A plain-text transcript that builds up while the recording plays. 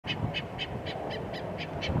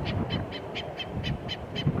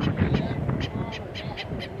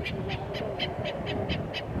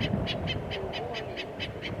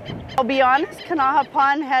be honest, Kanaha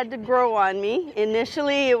Pond had to grow on me.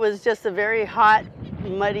 Initially, it was just a very hot,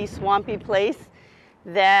 muddy, swampy place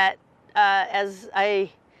that as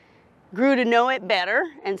I grew to know it better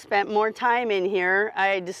and spent more time in here,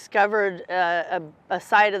 I discovered a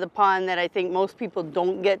side of the pond that I think most people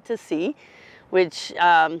don't get to see, which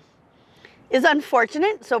is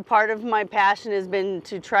unfortunate. So part of my passion has been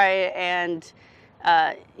to try and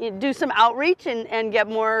do some outreach and get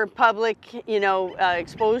more public,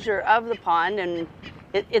 exposure of the pond and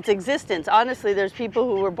its existence. Honestly, there's people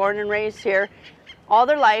who were born and raised here all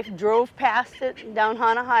their life, drove past it down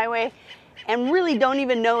Hana Highway, and really don't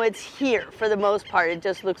even know it's here for the most part. It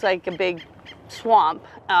just looks like a big swamp.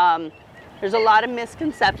 There's a lot of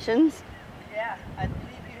misconceptions. Yeah, I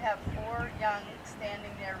believe you have 4 young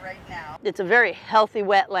standing there right now. It's a very healthy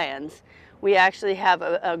wetlands. We actually have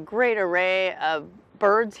a great array of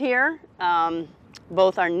birds here,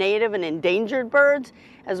 both our native and endangered birds,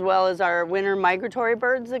 as well as our winter migratory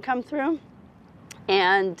birds that come through.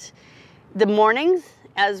 And the mornings,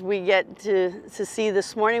 as we get to see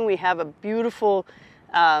this morning, we have a beautiful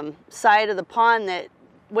side of the pond that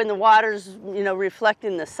when the water's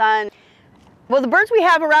reflecting the sun. Well, the birds we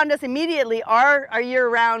have around us immediately are our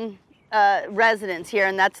year-round residents here,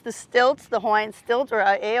 and that's the stilts, the Hawaiian stilt or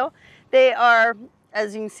aeo. They are,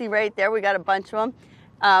 as you can see right there, we got a bunch of them.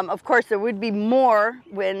 Of course, there would be more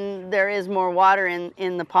when there is more water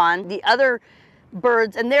in the pond. The other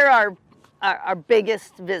birds, and there are our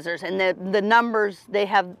biggest visitors, and the numbers, they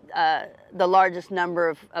have the largest number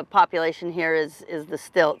of population here is the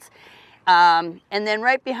stilts. And then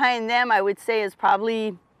right behind them, I would say, is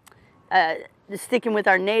probably sticking with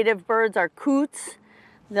our native birds, our coots,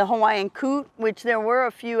 the Hawaiian coot, which there were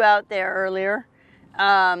a few out there earlier.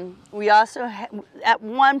 We also, at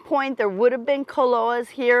one point, there would have been koloas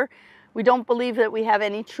here. We don't believe that we have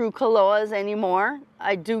any true koloas anymore.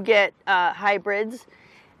 I do get hybrids.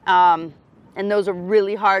 And those are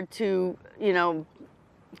really hard to,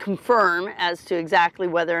 confirm as to exactly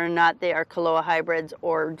whether or not they are Koloa hybrids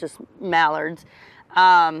or just mallards.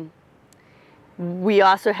 We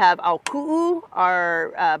also have auku'u,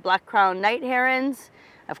 our black-crowned night herons.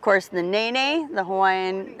 Of course, the nene, the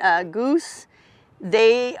Hawaiian goose.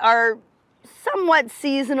 They are somewhat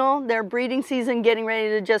seasonal. Their breeding season getting ready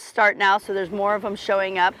to just start now, so there's more of them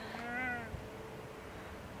showing up.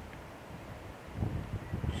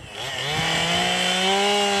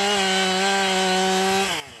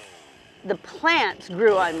 The plants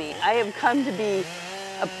grew on me. I have come to be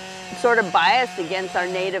sort of biased against our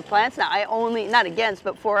native plants. Now, not against,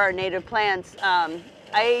 but for our native plants.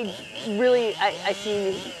 I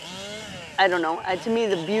see, I don't know, to me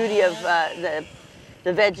the beauty of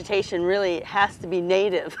the vegetation really has to be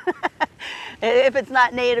native. If it's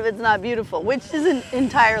not native, it's not beautiful, which isn't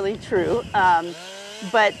entirely true.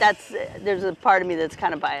 But there's a part of me that's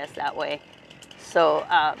kind of biased that way. So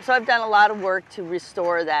I've done a lot of work to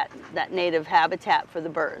restore that native habitat for the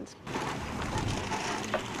birds.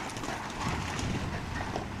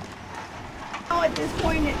 Now at this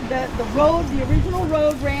point, the original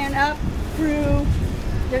road ran up through,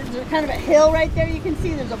 there's kind of a hill right there you can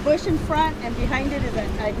see. There's a bush in front, and behind it is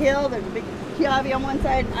a hill. There's a big kiawe on one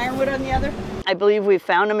side, ironwood on the other. I believe we've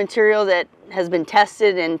found a material that has been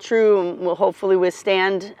tested and true and will hopefully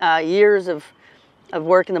withstand years of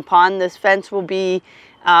work in the pond. This fence will be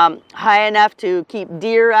high enough to keep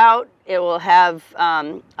deer out. It will have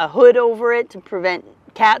a hood over it to prevent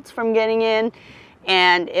cats from getting in,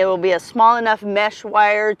 and it will be a small enough mesh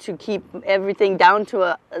wire to keep everything down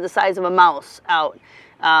to the size of a mouse out.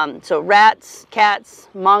 So rats, cats,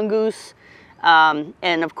 mongoose,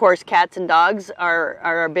 and of course cats and dogs are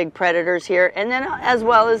our big predators here, and then as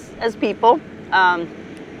well as people.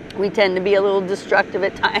 We tend to be a little destructive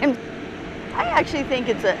at times. I actually think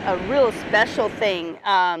it's a real special thing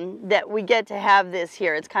that we get to have this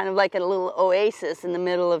here. It's kind of like a little oasis in the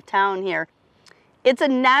middle of town here. It's a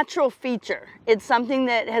natural feature. It's something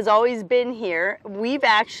that has always been here. We've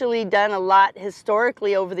actually done a lot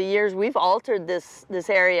historically over the years. We've altered this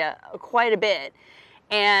area quite a bit.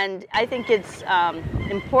 And I think it's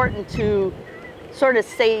important to sort of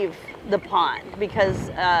save the pond,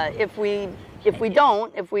 because if we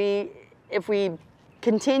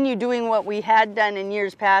continue doing what we had done in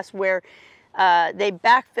years past, where they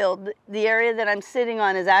backfilled. The area that I'm sitting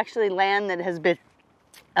on is actually land that has been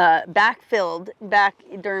backfilled back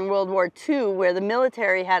during World War II, where the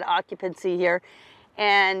military had occupancy here,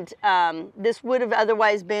 and this would have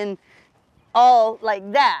otherwise been all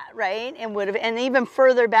like that, right? And even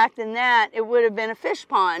further back than that, it would have been a fish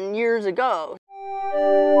pond years ago.